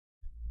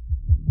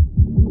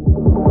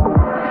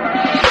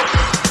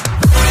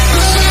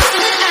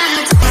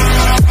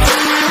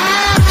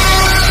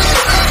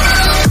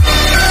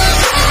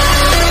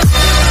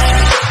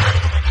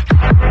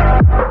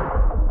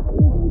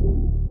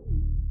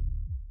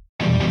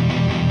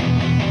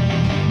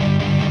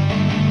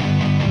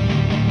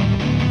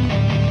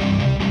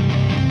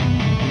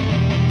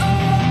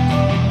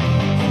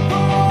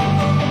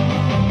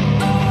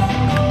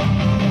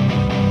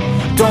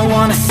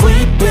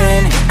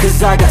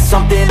cause I got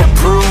something to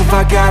prove.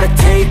 I gotta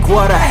take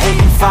what I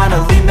hate and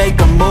finally make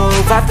a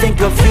move. I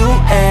think of you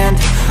and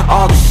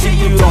all the shit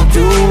you don't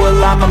do. Well,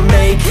 I'ma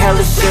make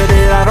hella sure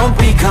that I don't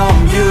become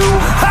you.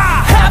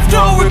 I have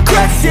no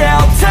regrets,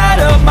 yeah, I'll tie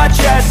up my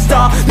chest.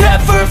 I'll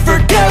never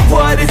forget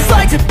what it's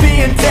like to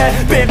be in debt.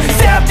 Been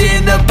stabbed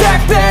in the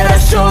back bed, I'll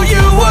show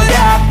you what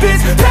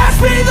happens. Pass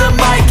me the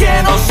mic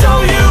and I'll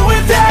show you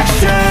with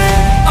action.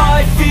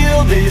 I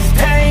feel this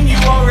pain, you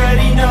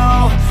already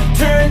know.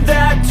 Turn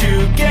that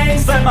to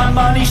gains, let my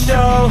money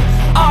show.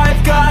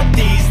 I've got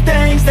these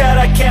things that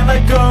I can't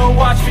let go.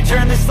 Watch me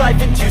turn this life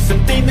into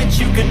something that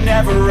you could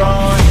never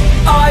own.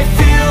 I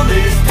feel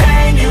this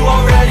pain, you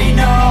already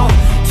know.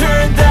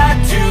 Turn that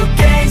to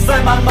gains,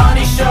 let my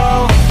money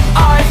show.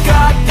 I've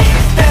got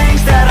these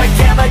things that I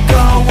can't let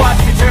go. Watch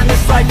me turn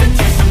this life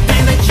into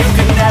something that you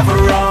could never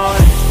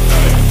own.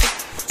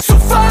 So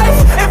fight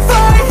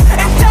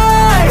and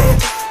die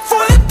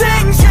for the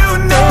things you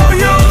know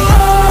you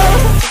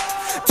love.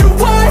 Do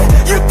what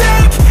you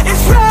think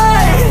is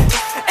right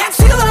and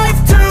see life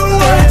do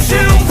what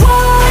you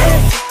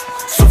want.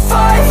 So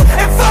fight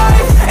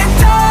and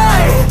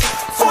die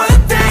for the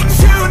things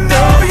you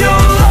know you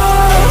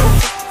love.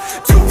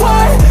 Do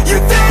what you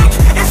think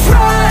is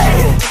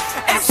right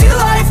and see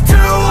life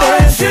do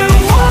what you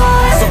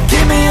want. So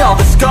give me all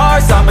the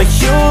scars, I'm a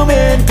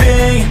human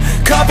being.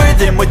 Cover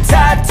them with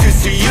tattoos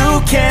so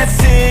you can't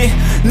see.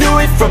 Knew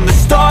it from the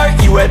start,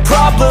 you had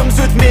problems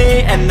with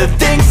me and the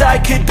things I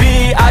could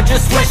be, I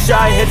just wish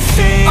I had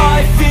seen.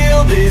 I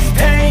feel this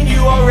pain, you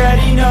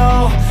already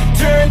know.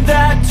 Turn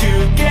that to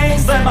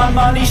gains, let my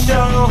money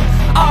show.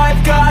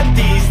 I've got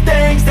these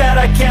things that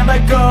I can't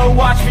let go.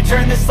 Watch me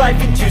turn this life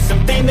into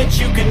something that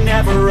you could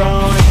never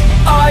own.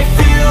 I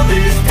feel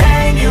this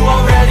pain, you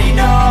already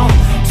know.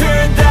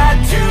 Turn that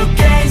to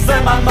gains,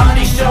 let my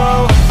money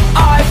show.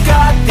 I've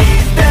got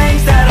these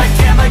things that I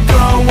can't let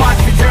go. Watch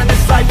me turn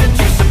this life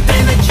into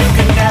something that you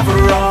can never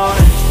own.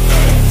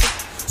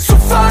 So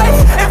fight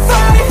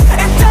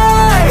and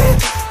die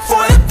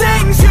for the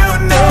things you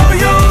know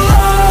you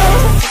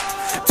love.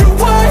 Do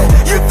what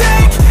you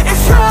think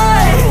is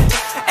right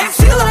and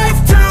see life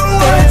do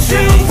what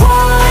you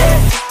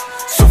want.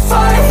 So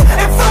fight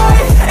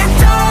and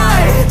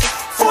die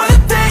for the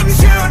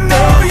things you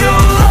know you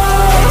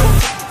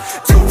love.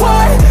 Do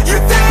what you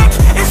think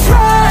is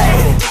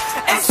right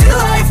and see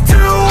life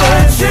do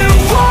what you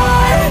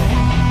want.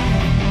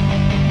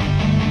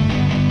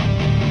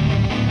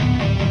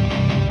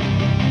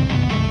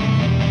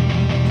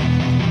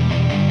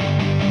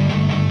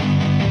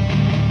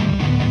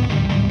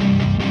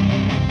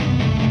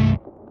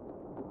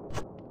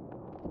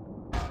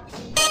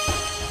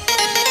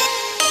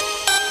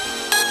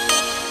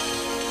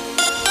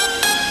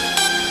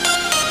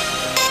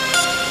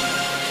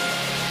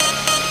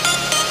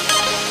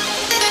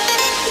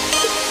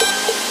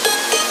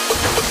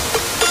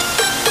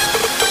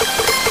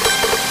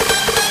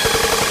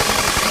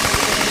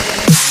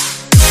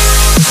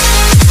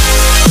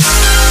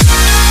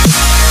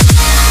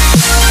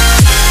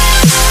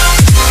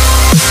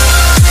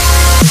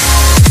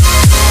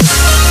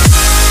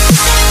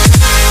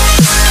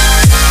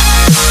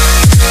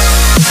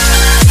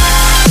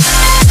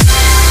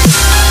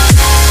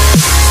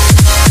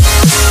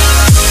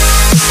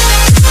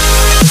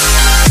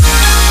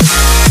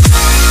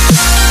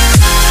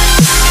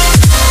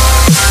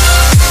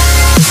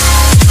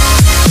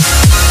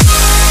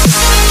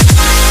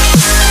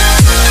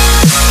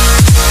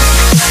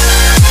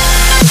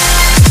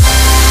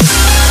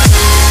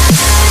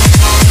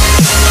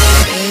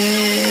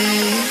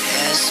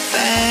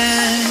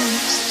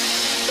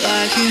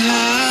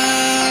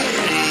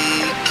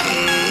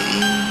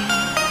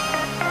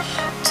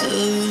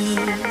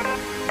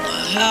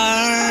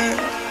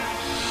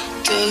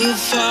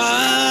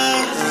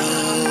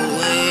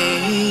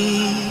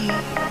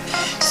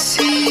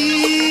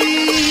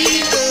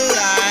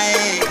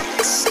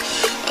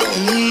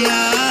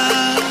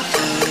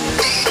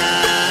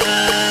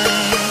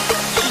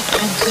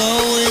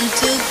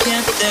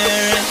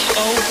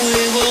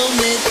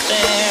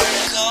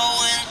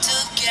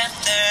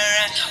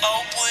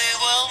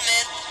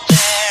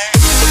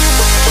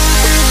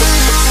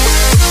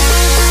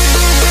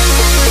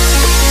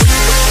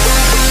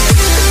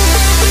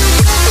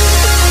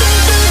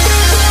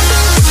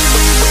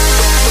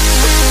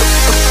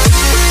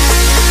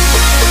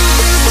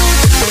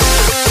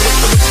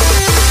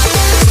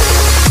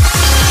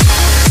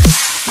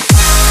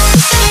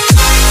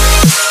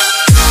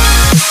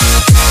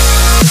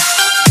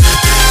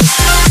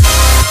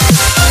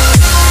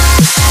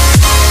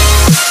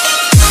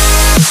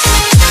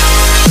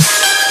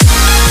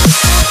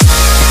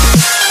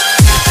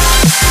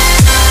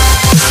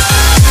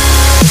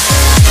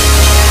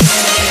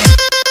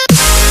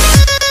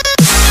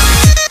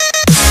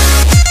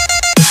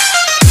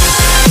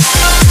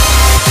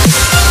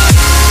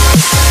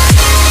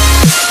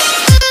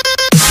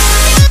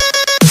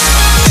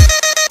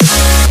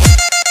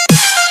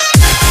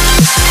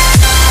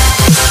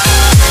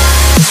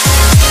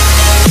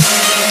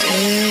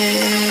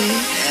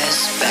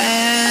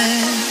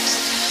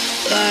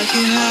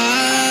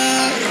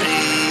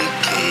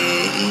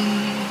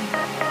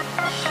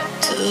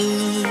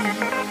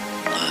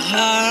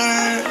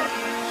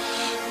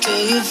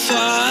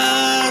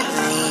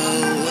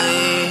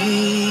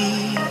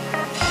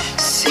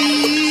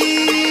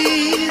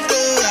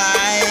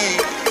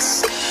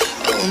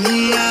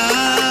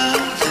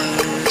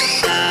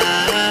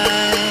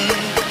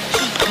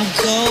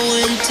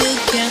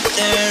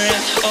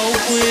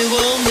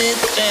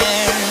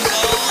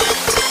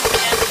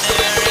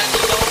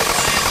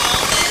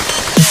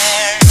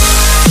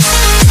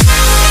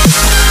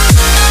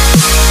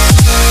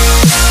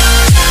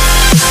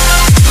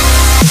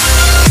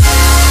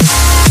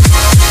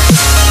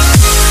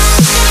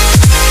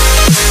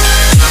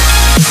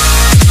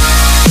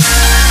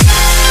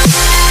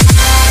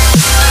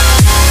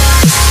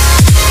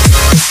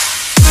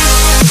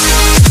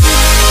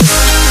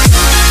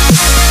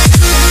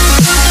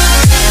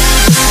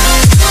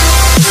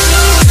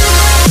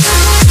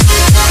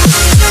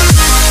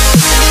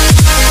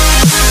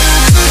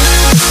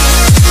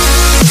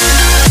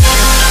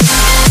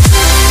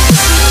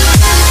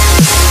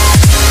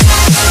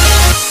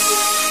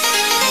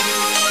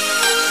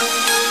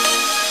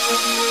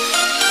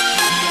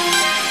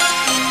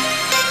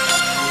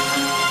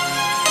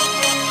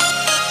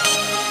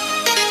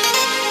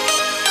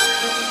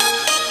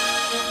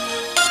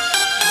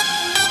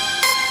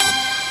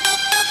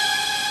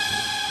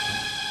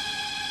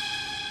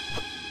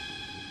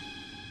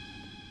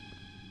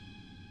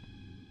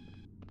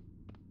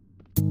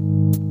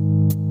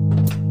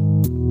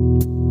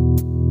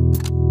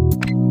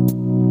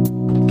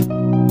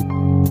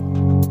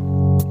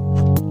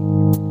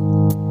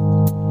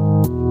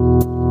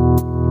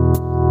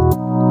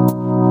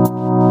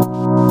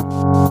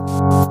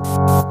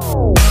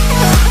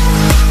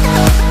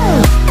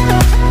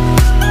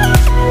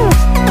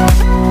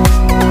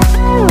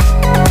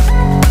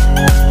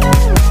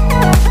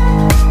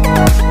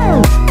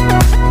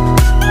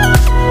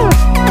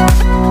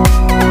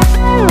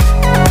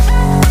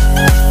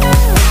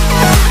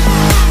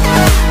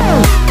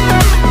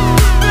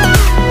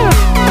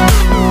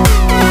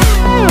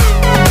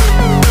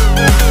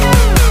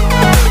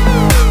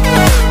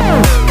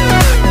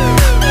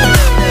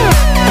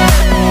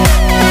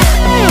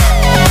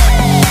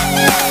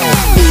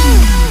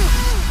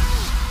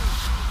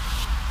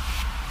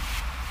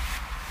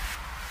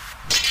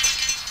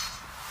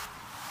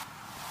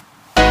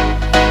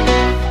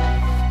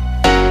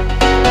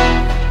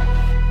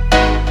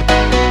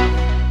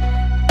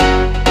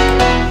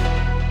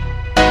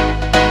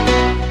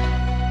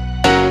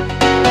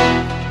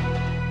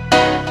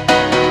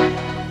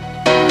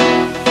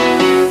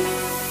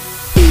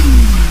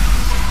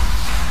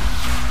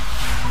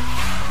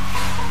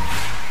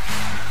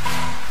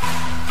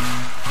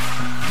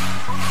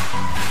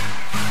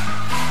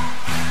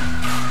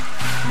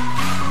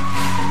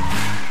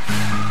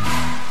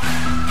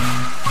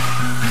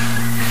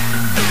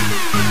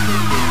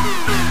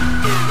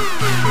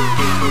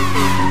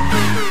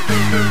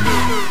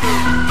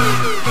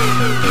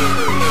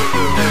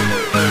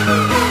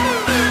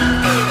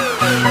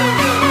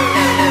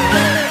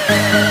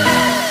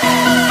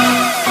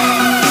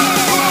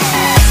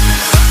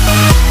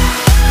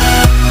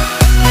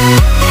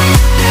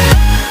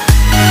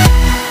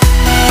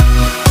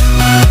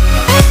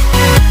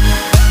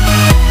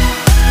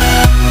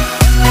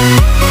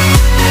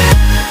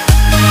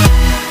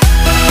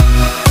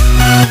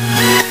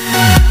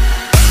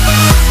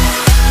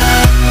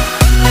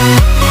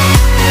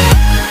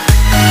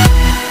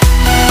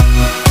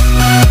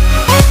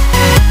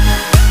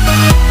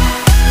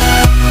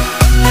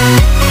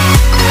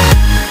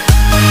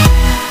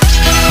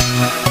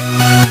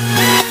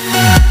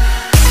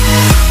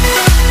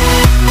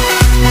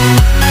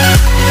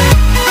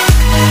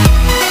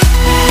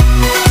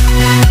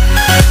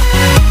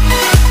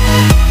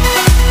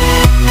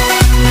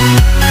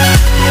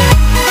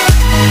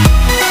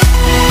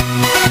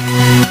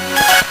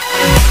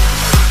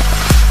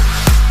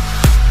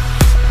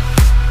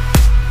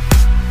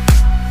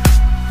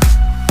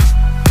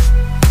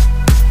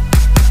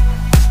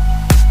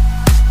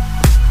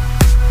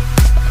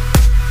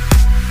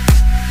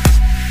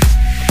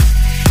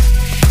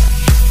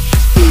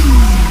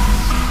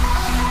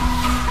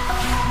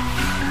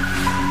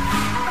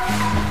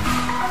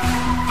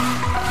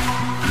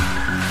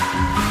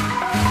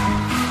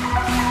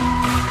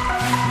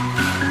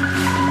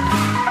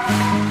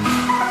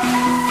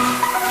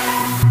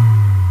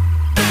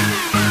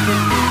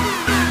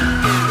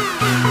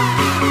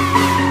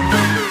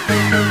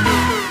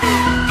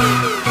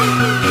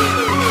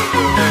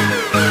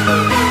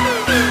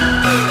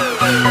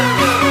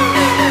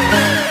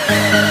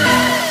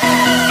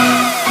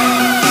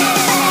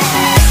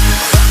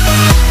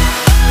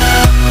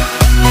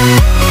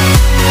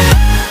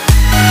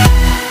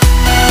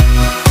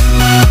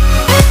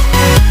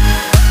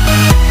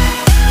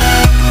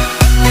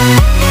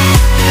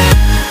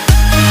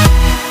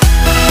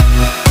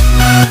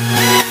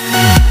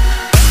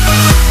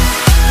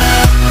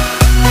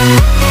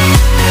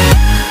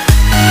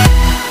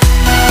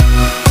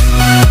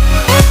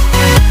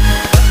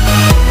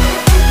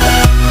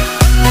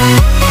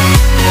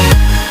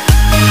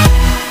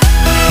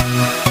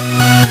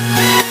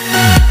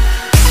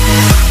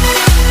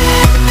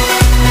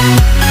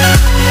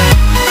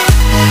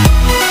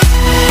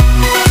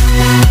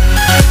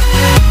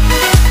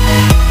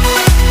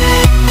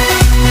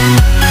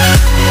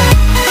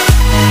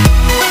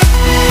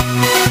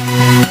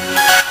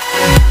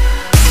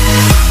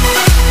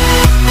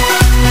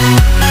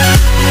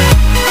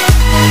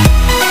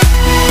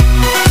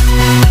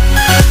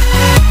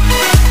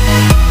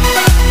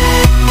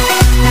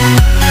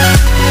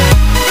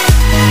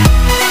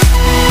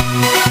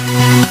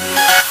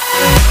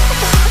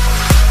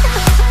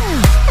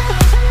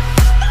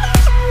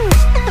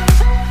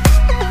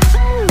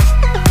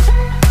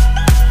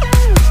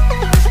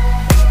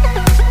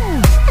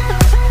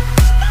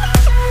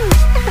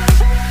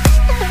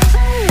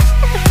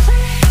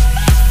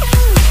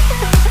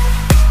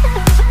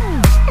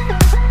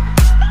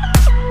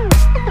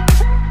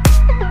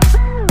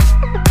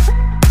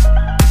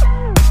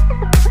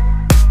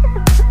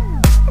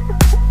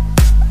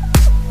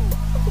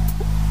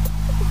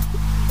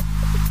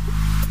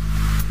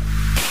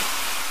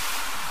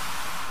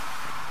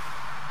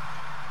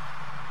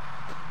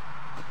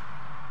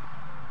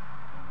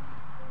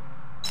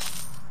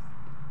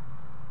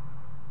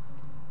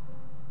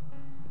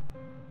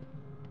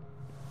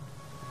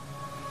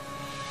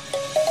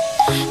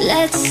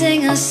 Let's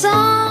sing a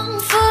song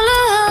full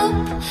of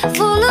hope,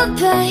 full of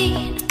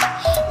pain.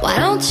 Why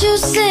don't you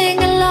sing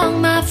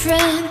along, my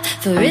friend?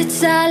 For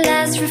it's our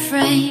last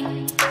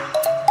refrain.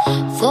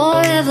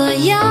 Forever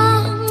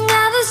young,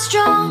 ever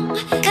strong,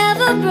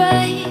 ever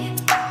brave.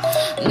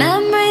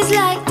 Memories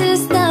like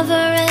this never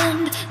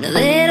end. No,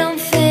 they don't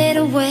fade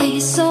away.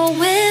 So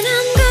when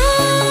I'm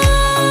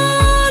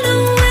gone,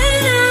 oh,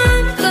 when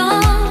I'm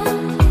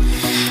gone,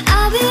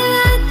 I'll be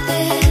right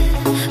there,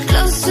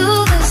 close to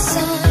the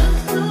sun.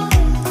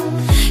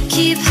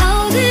 Keep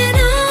holding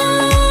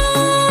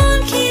on,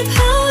 keep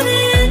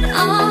holding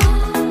on.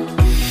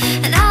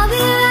 And I'll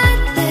be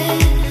right there,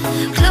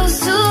 close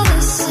to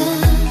the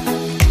sun,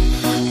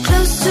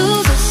 close to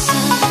the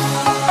sun.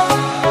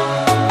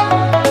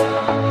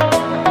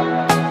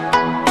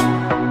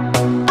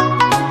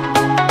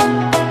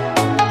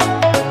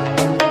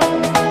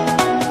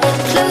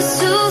 Close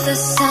to the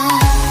sun.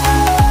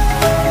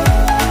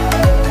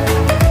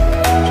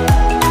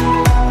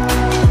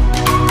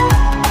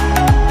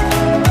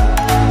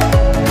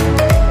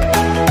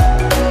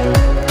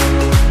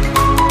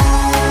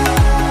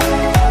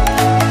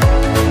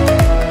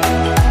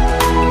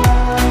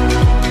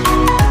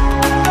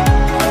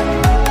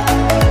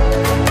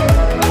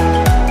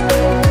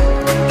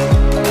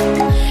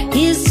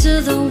 Here's to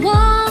the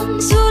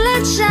ones who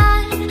let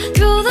shine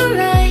through the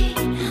rain,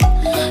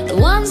 the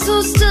ones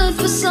who stood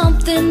for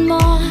something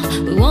more.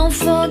 We won't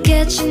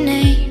forget your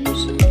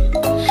names.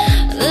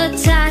 The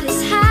tide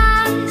is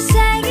high,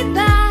 say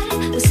goodbye,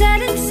 we're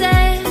setting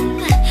sail.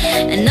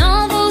 And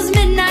all those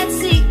midnight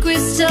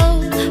secrets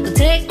told, we'll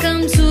take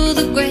them to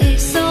the grave.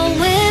 So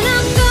when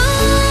I'm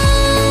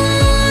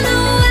gone,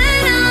 oh,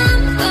 when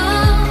I'm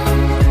gone,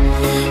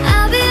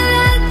 I'll be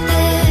right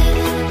there,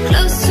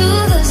 close to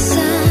the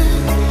sun.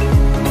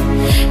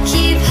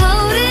 Keep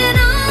holding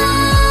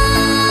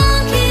on,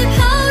 keep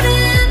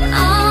holding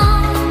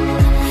on.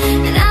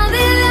 And I'll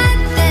be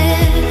right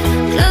there,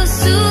 close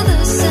to the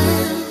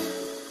sun,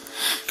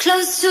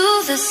 close to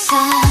the sun. Close to the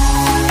sun.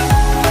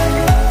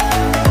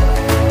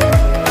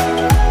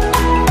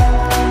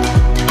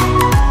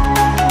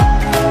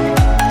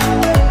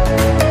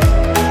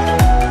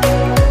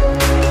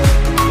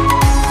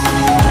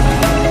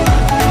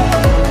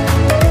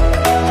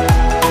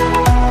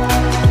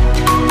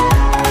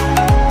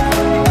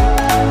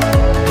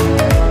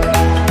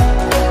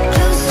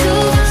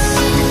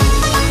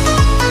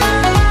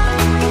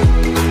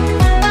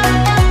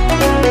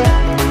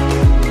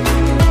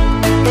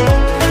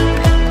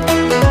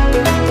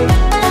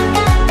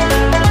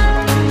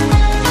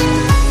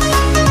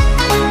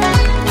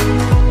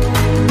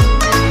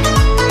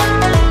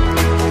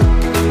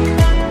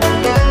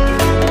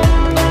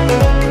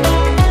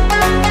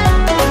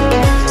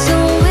 So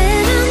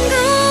when I'm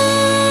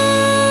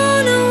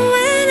gone, oh,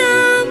 when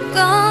I'm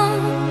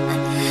gone,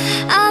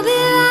 I'll be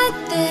right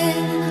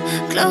there,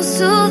 close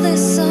to the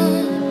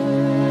sun.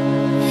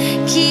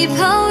 Keep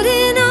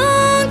holding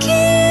on,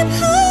 keep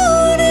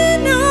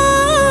holding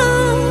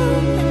on.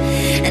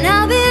 And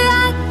I'll be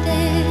right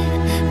there,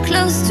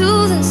 close to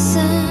the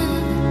sun,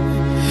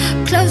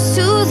 close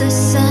to the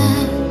sun.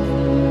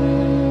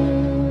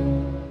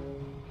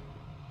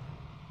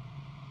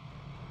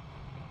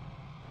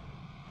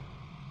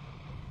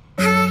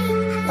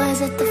 Was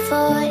it the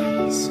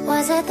voice?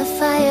 Was it the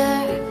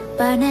fire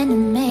burning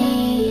in me?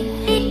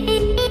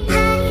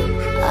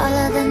 All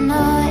of the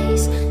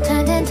noise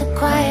turned into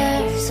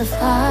choirs of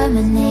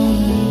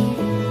harmony.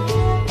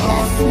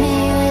 Left me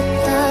with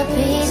the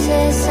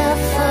pieces of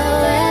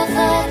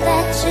forever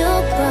that you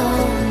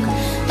broke.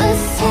 But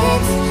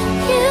since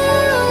you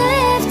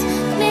left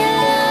me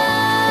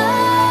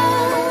alone,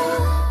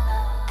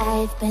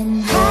 I've been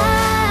high.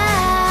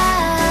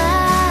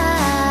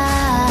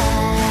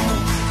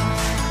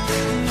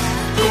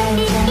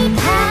 I've been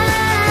high.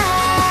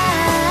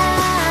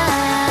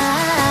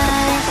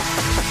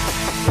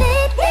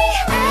 Lately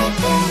I've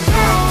been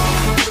high.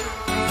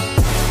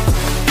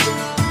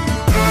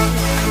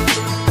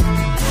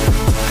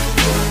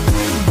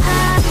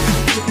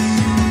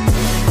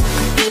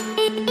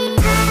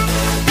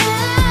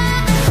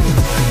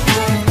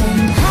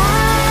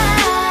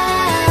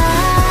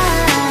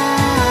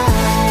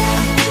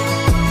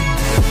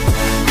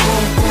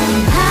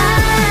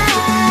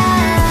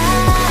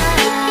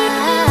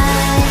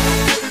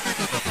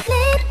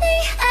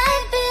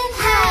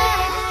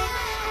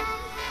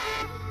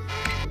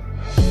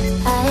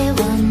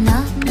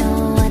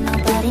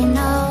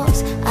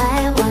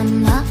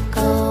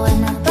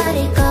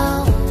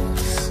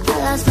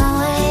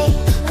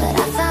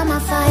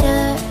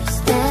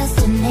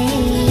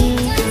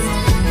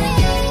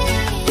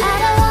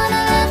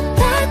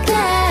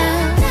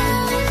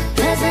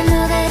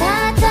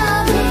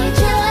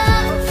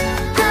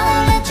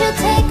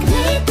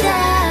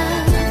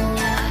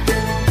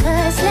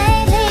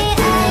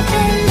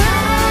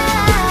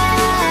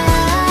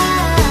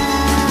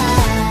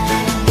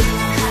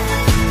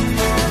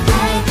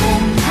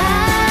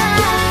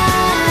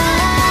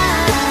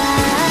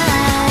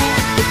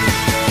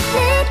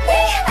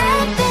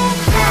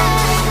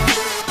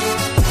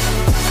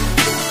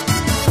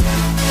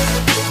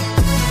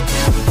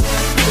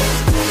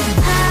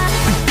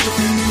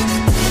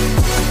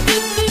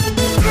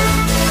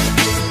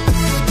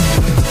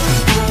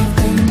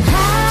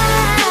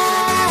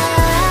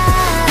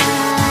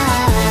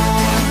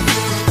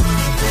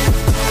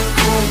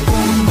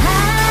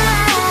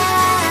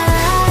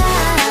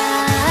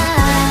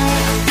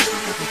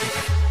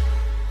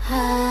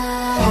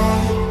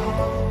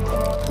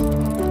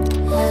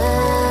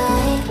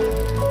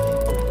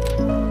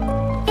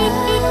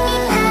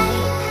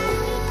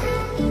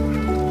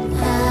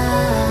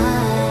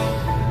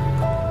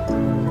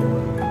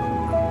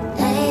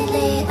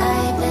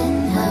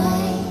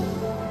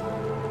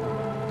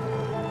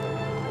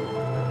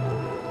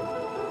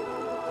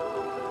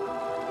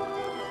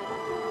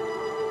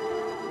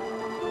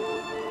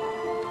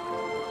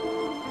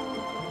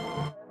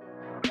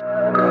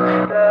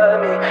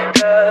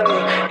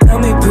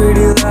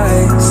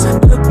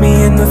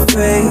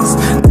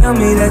 tell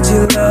me that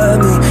you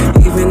love me.